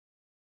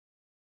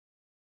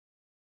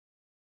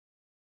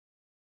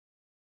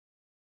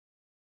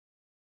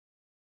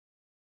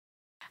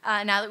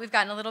Now that we've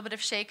gotten a little bit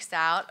of shakes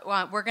out,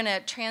 we're going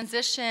to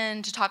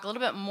transition to talk a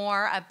little bit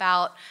more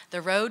about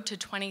the road to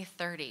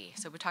 2030.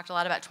 So we talked a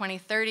lot about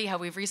 2030, how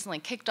we've recently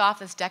kicked off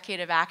this decade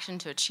of action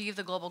to achieve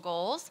the global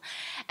goals.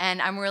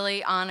 And I'm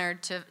really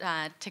honored to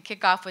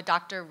kick off with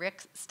Dr.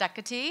 Rick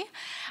Steketee.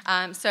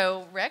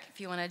 So Rick, if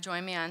you want to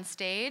join me on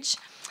stage.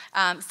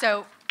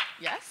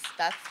 Yes,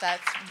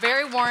 that's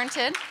very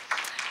warranted.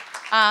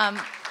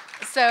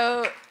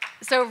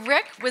 So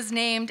Rick was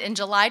named in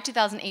July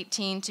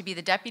 2018 to be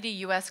the Deputy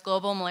U.S.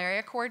 Global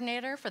Malaria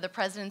Coordinator for the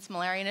President's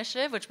Malaria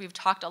Initiative, which we've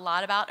talked a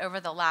lot about over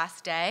the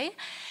last day.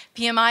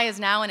 PMI is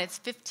now in its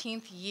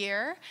 15th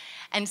year,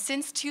 and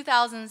since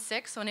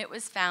 2006, when it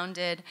was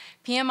founded,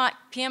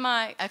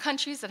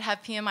 countries that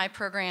have PMI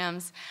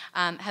programs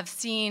have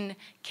seen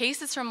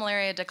cases from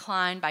malaria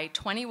decline by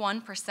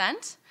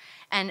 21%,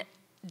 and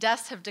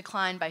deaths have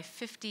declined by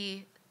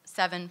 57%.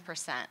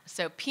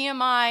 So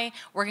PMI,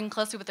 working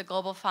closely with the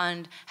Global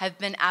Fund, have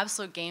been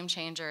absolute game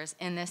changers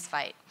in this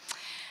fight.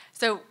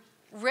 So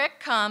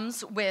Rick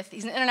he's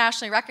an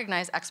internationally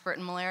recognized expert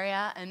in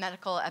malaria and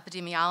medical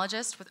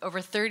epidemiologist with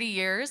over 30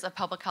 years of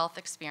public health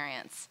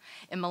experience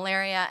in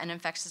malaria and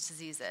infectious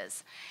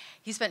diseases.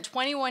 He spent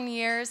 21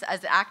 years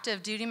as an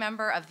active duty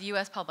member of the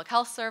U.S. Public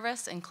Health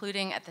Service,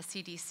 including at the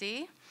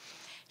CDC.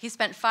 He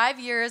spent 5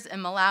 years in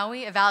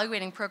Malawi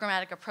evaluating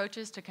programmatic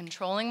approaches to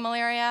controlling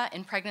malaria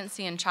in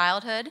pregnancy and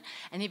childhood,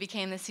 and he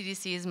became the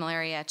CDC's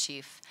malaria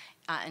chief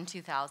in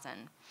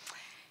 2000.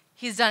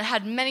 He's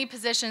had many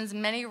positions,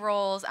 many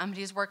roles, but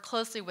he's worked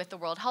closely with the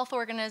World Health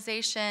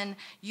Organization,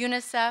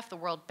 UNICEF, the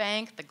World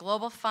Bank, the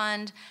Global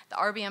Fund, the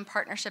RBM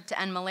Partnership to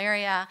End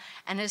Malaria,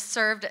 and has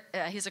served,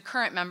 he's a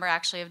current member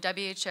actually of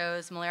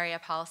WHO's Malaria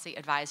Policy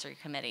Advisory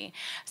Committee.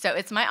 So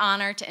it's my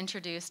honor to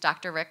introduce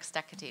Dr. Rick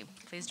Steketee.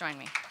 Please join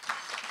me.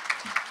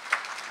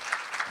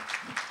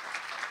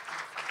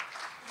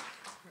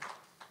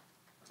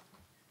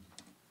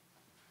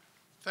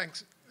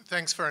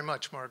 Thanks very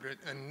much, Margaret,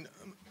 and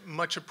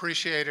much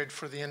appreciated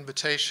for the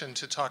invitation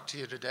to talk to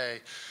you today.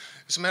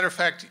 As a matter of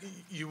fact,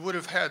 you would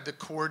have had the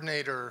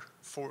coordinator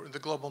for the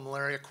Global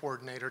Malaria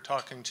Coordinator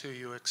talking to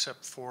you,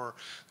 except for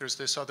there's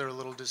this other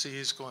little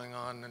disease going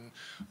on,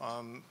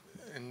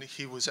 and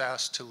he was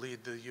asked to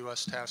lead the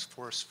U.S. task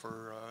force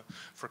for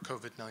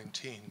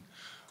COVID-19.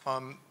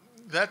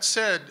 That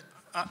said,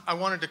 I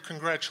wanted to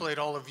congratulate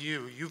all of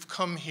you. You've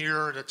come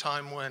here at a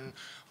time when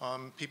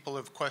people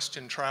have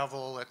questioned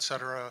travel, et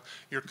cetera.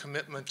 Your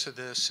commitment to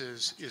this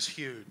is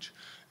huge.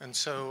 And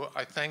so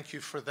I thank you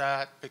for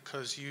that,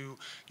 because you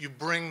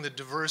bring the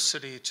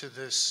diversity to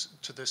this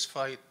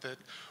fight that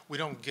we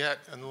don't get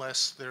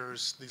unless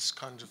there's these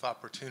kinds of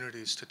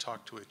opportunities to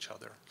talk to each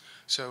other.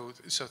 So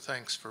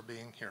thanks for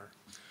being here.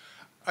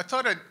 I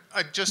thought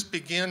I'd just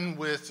begin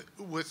with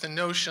the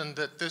notion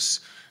that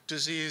this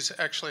disease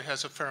actually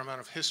has a fair amount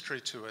of history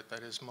to it,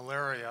 that is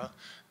malaria,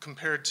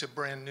 compared to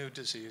brand new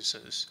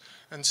diseases.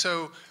 And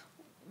so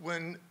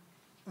when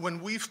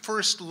we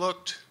first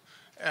looked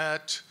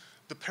at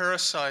the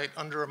parasite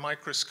under a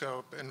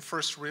microscope and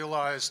first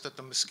realized that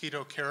the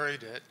mosquito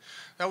carried it,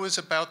 that was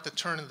about the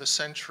turn of the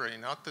century,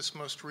 not this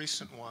most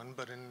recent one,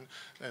 but in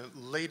the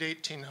late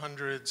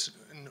 1800s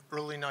and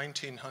early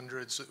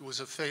 1900s, it was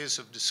a phase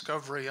of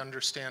discovery,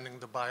 understanding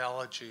the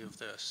biology of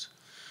this.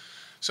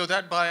 So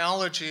that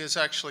biology has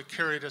actually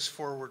carried us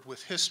forward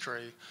with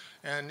history.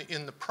 And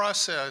in the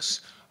process,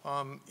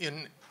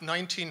 in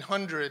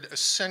 1900,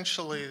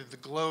 essentially the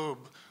globe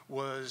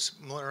was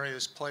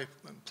malaria's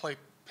playpen.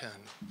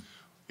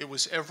 It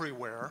was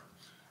everywhere,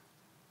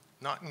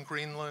 not in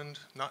Greenland,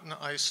 not in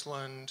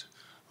Iceland,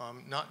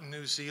 not in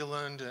New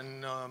Zealand,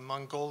 and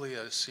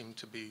Mongolia seemed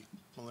to be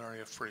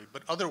malaria-free.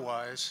 But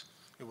otherwise,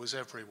 it was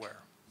everywhere.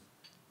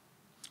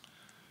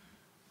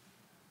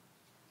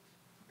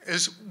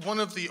 As one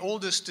of the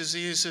oldest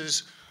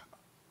diseases,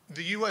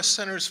 the U.S.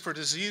 Centers for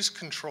Disease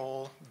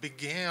Control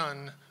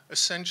began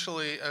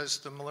essentially as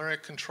the malaria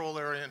control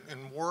area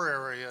in war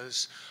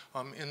areas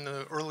in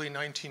the early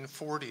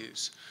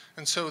 1940s.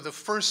 And so the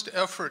first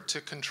effort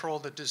to control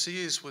the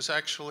disease was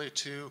actually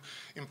to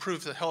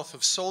improve the health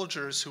of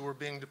soldiers who were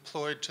being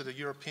deployed to the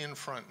European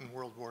front in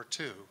World War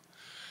II.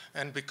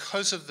 And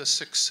because of the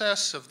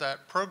success of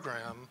that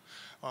program,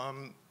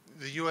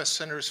 the U.S.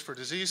 Centers for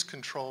Disease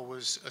Control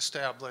was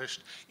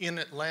established in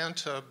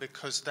Atlanta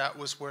because that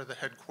was where the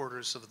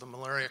headquarters of the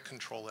malaria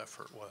control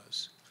effort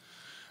was.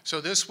 So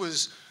this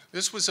was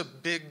a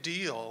big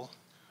deal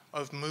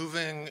of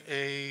moving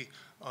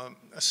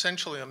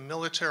essentially a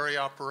military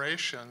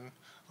operation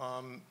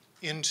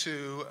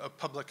into a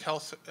public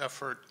health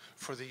effort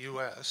for the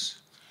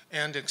U.S.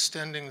 and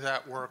extending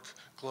that work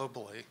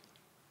globally.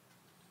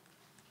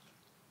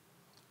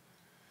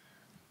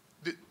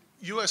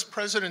 U.S.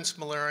 President's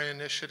Malaria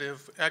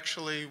Initiative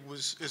actually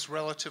is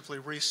relatively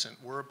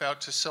recent. We're about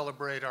to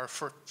celebrate our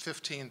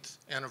 15th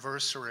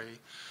anniversary.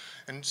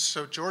 And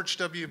so George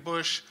W.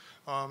 Bush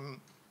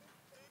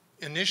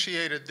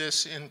initiated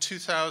this in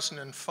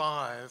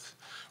 2005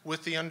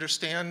 with the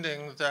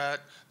understanding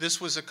that this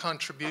was a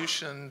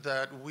contribution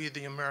that we,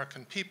 the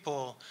American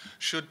people,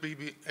 should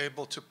be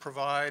able to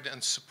provide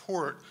and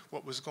support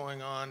what was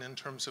going on in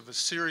terms of a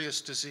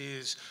serious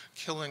disease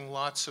killing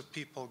lots of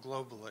people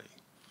globally.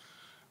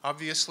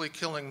 Obviously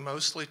killing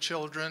mostly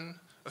children,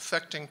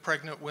 affecting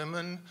pregnant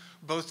women,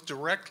 both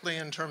directly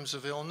in terms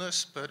of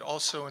illness, but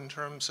also in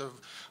terms of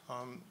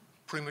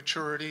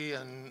prematurity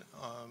and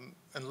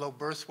low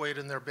birth weight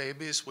in their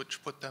babies,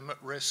 which put them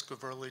at risk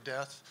of early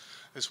death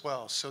as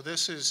well. So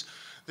this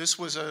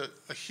was a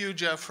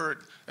huge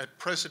effort at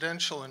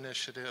presidential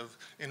initiative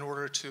in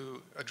order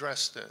to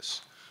address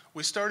this.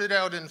 We started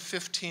out in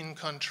 15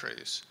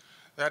 countries.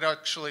 That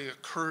actually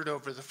occurred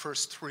over the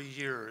first 3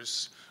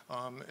 years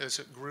as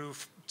it grew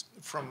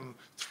from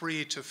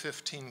 3 to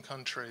 15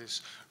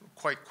 countries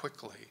quite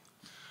quickly.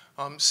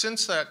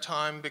 Since that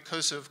time,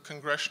 because of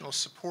congressional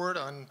support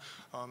on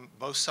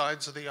both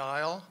sides of the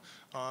aisle,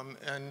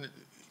 and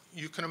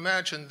you can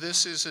imagine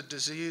this is a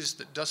disease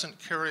that doesn't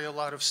carry a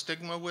lot of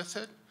stigma with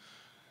it,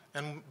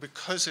 and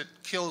because it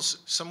kills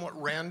somewhat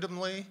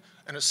randomly,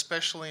 and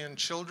especially in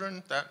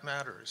children, that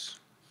matters.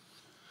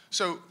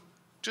 So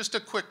just a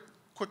quick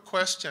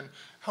question.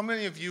 How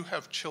many of you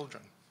have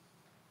children?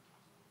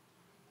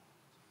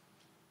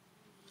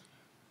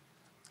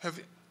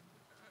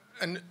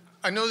 And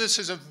I know this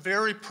is a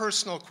very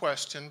personal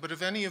question, but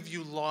have any of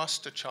you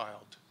lost a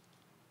child?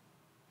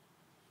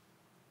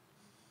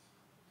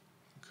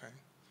 Okay.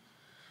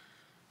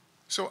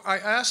 So I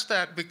ask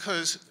that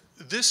because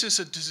this is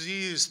a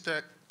disease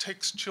that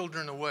takes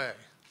children away.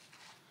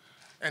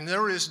 And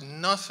there is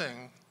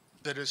nothing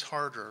that is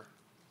harder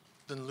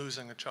than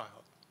losing a child.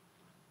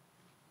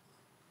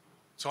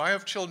 So I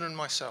have children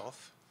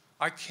myself.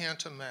 I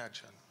can't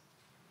imagine.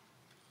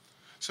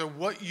 So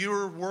what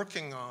you're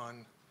working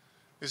on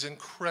is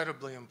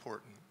incredibly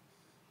important.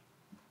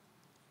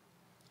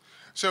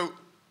 So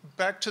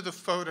back to the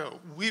photo.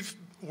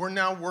 We're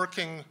now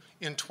working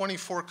in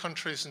 24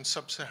 countries in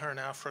sub-Saharan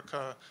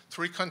Africa,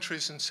 3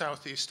 countries in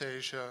Southeast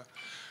Asia.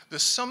 The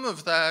sum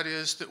of that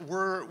is that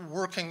we're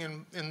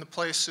working in the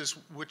places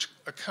which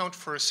account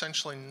for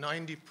essentially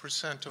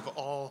 90% of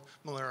all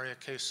malaria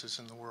cases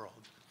in the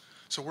world.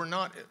 So we're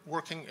not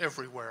working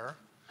everywhere,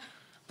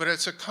 but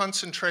it's a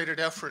concentrated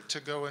effort to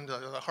go into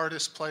the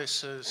hardest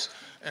places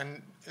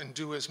and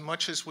do as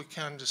much as we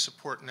can to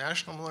support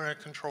national malaria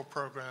control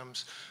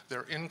programs,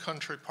 their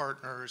in-country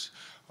partners.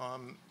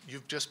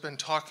 You've just been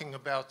talking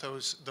about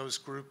those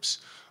groups,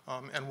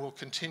 and we'll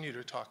continue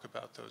to talk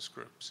about those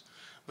groups.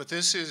 But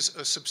this is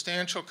a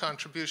substantial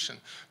contribution.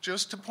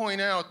 Just to point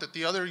out that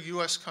the other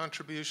US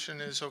contribution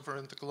is over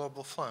in the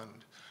Global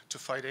Fund to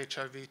fight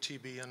HIV,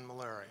 TB, and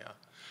malaria.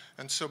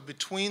 And so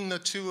between the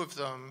two of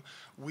them,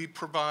 we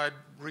provide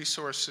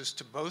resources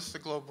to both the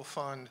Global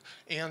Fund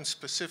and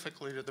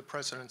specifically to the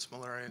President's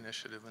Malaria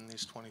Initiative in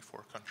these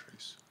 24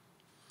 countries.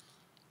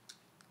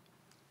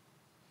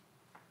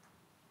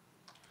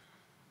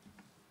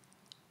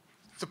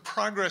 The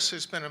progress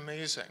has been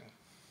amazing.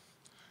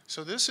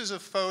 So this is a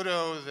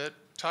photo that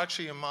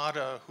Tachi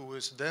Yamada, who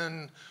was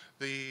then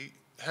the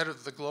head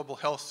of the Global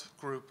Health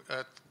Group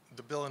at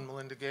the Bill and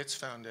Melinda Gates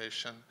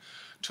Foundation,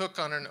 took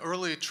on an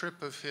early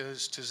trip of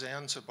his to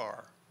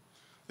Zanzibar.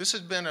 This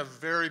had been a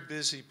very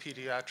busy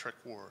pediatric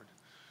ward.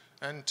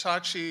 And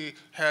Tachi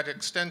had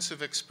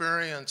extensive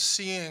experience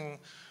seeing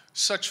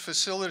such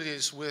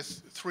facilities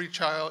with three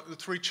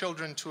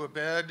children to a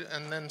bed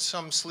and then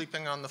some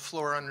sleeping on the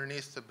floor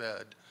underneath the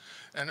bed.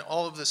 And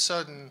all of a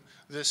sudden,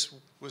 this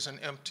was an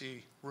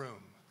empty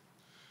room.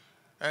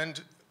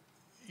 And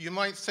you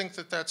might think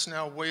that that's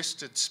now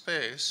wasted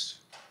space,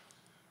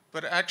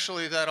 but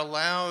actually that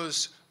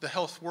allows the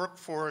health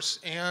workforce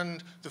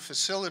and the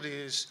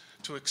facilities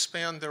to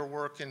expand their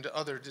work into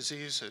other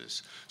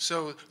diseases.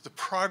 So the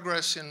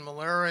progress in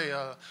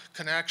malaria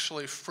can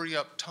actually free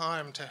up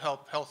time to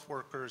help health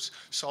workers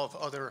solve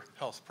other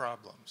health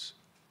problems.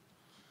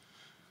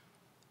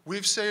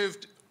 We've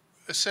saved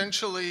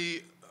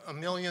essentially 1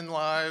 million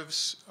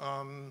lives,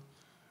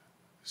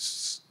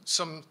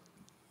 7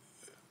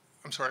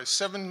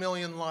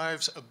 million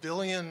lives, 1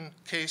 billion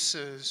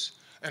cases,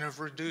 and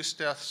have reduced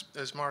deaths,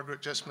 as Margaret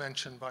just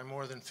mentioned, by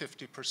more than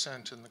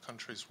 50% in the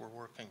countries we're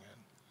working in.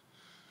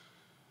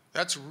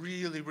 That's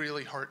really,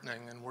 really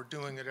heartening, and we're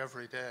doing it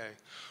every day.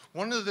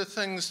 One of the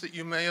things that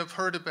you may have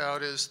heard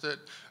about is that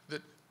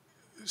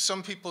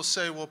some people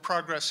say, well,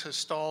 progress has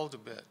stalled a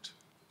bit.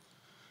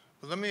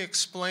 But let me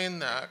explain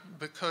that,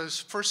 because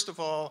first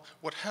of all,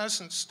 what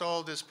hasn't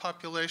stalled is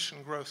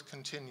population growth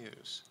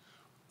continues.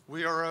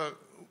 We are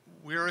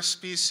a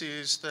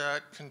species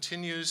that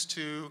continues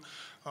to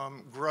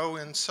grow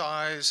in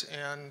size,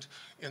 and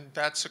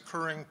that's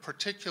occurring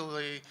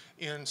particularly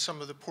in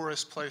some of the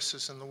poorest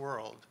places in the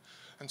world.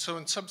 And so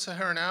in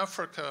sub-Saharan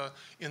Africa,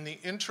 in the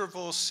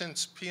interval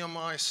since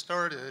PMI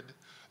started,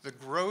 the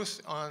growth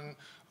on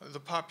the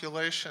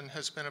population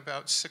has been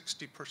about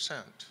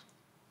 60%.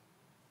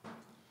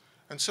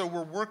 And so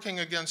we're working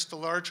against a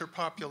larger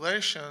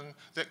population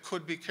that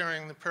could be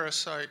carrying the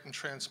parasite and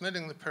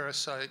transmitting the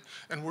parasite,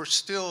 and we're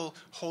still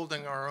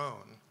holding our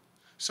own.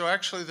 So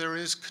actually there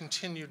is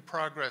continued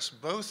progress,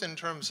 both in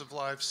terms of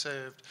lives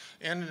saved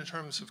and in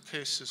terms of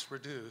cases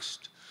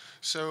reduced.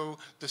 So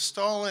the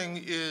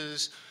stalling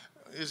is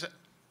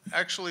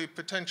actually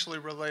potentially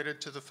related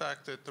to the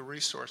fact that the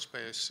resource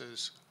base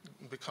has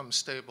become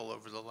stable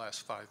over the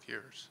last 5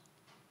 years.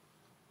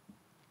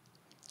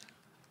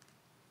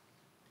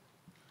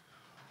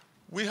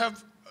 We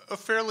have a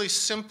fairly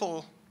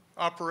simple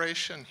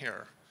operation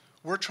here.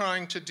 We're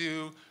trying to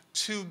do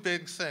two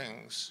big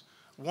things.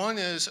 One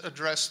is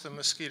address the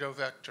mosquito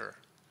vector.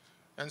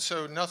 And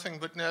so Nothing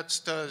But Nets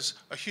does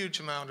a huge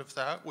amount of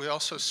that. We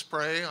also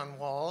spray on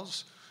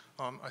walls.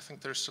 I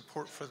think there's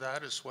support for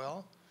that as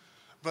well.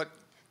 But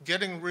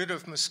getting rid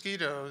of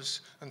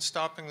mosquitoes and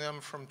stopping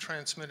them from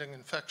transmitting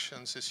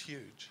infections is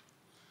huge.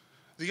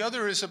 The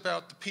other is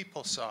about the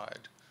people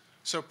side.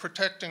 So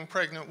protecting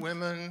pregnant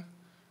women,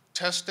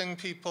 testing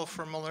people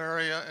for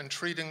malaria and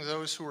treating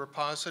those who are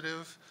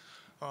positive,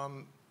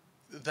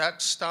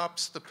 that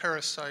stops the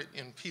parasite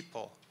in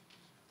people,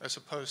 as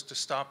opposed to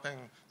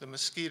stopping the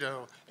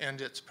mosquito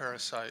and its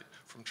parasite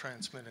from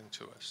transmitting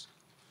to us.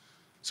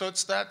 So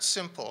it's that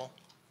simple,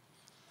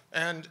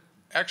 and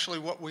actually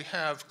what we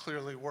have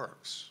clearly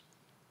works.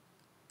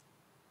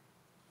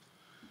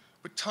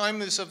 But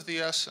time is of the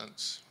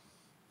essence.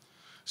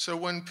 So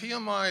when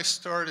PMI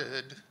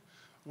started,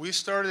 we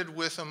started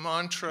with a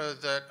mantra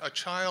that a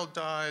child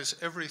dies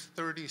every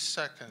 30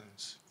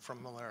 seconds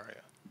from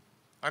malaria.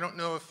 I don't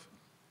know if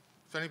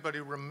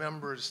anybody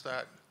remembers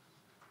that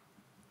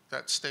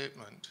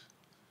statement.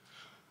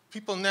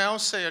 People now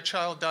say a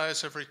child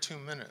dies every 2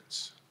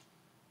 minutes.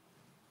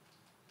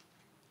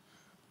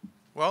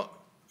 Well,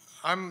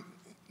 I'm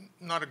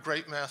not a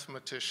great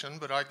mathematician,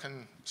 but I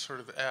can sort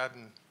of add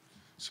and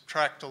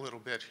subtract a little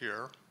bit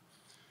here.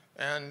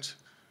 And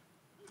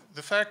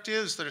the fact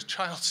is that a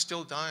child's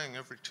still dying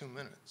every 2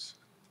 minutes.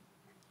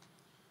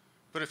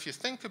 But if you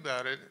think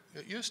about it,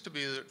 it used to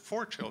be that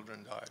 4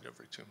 children died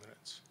every 2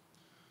 minutes.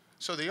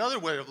 So the other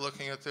way of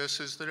looking at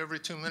this is that every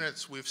 2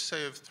 minutes we've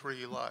saved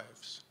 3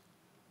 lives.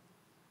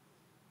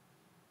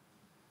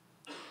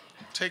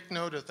 Take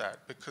note of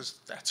that, because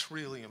that's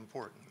really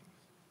important.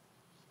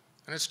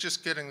 And it's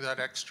just getting that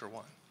extra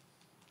one.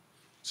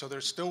 So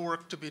there's still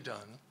work to be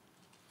done,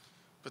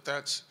 but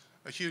that's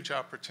a huge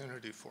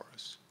opportunity for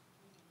us.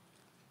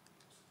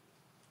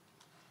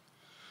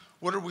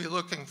 What are we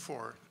looking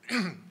for?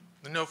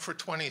 The note for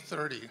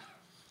 2030.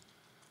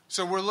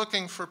 So we're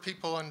looking for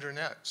people under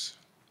nets,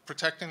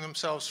 protecting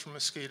themselves from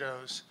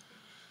mosquitoes.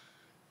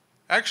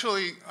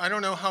 Actually, I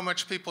don't know how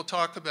much people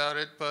talk about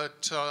it,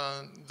 but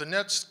the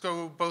nets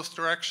go both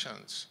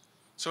directions.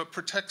 So it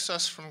protects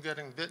us from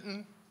getting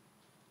bitten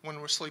when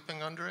we're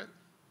sleeping under it.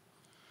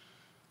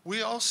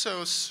 We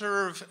also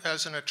serve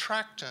as an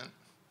attractant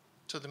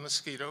to the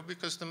mosquito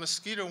because the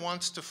mosquito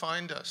wants to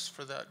find us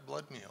for that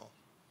blood meal.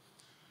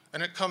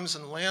 And it comes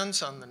and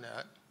lands on the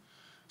net.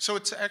 So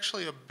it's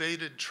actually a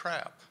baited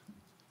trap.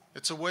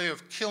 It's a way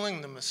of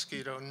killing the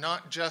mosquito,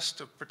 not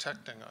just of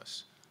protecting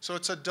us. So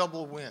it's a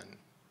double win.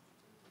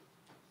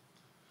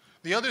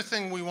 The other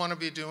thing we want to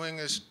be doing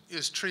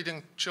is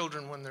treating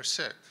children when they're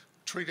sick,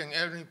 treating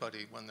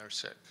anybody when they're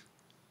sick.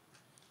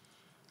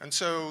 And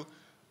so,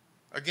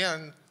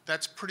 again,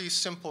 that's a pretty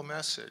simple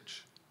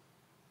message.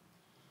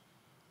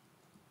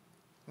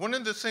 One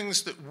of the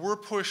things that we're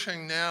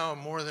pushing now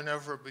more than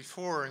ever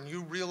before, and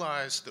you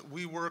realize that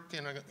we work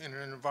in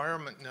an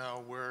environment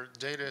now where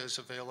data is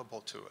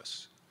available to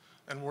us,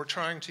 and we're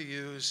trying to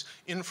use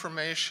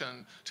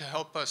information to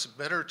help us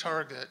better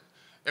target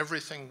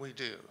everything we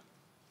do.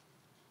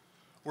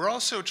 We're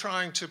also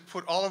trying to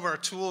put all of our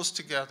tools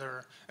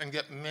together and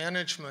get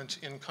management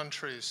in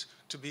countries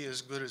to be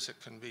as good as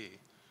it can be,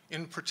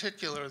 in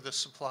particular the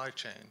supply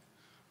chain,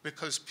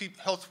 because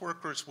health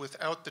workers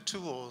without the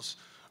tools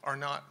are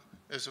not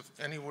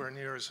anywhere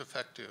near as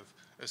effective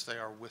as they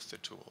are with the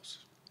tools.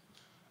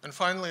 And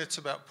finally, it's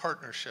about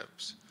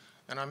partnerships.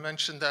 And I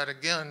mentioned that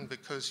again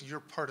because you're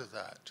part of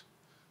that,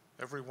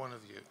 every one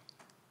of you.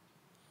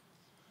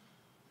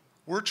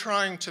 We're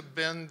trying to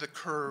bend the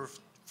curve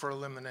for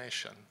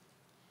elimination.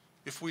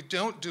 If we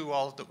don't do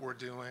all that we're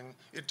doing,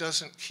 it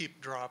doesn't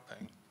keep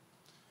dropping.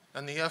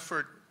 And the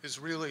effort is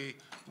really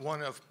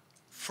one of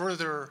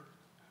further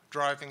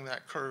driving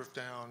that curve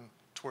down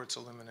towards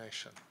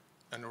elimination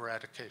and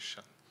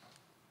eradication.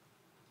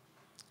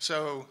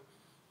 So,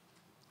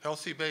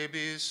 healthy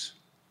babies,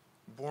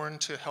 born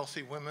to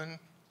healthy women,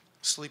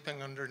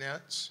 sleeping under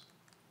nets,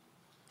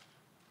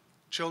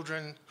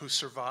 children who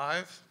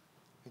survive,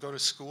 go to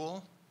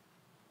school,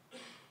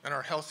 and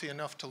are healthy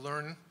enough to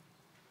learn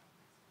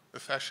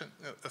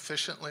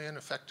efficiently and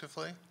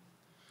effectively,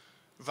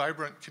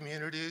 vibrant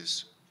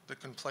communities that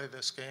can play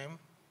this game,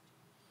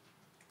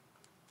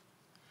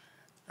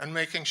 and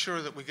making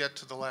sure that we get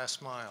to the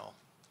last mile,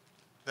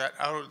 that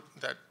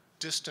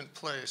distant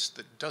place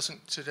that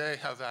doesn't today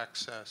have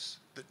access,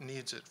 that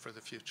needs it for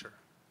the future.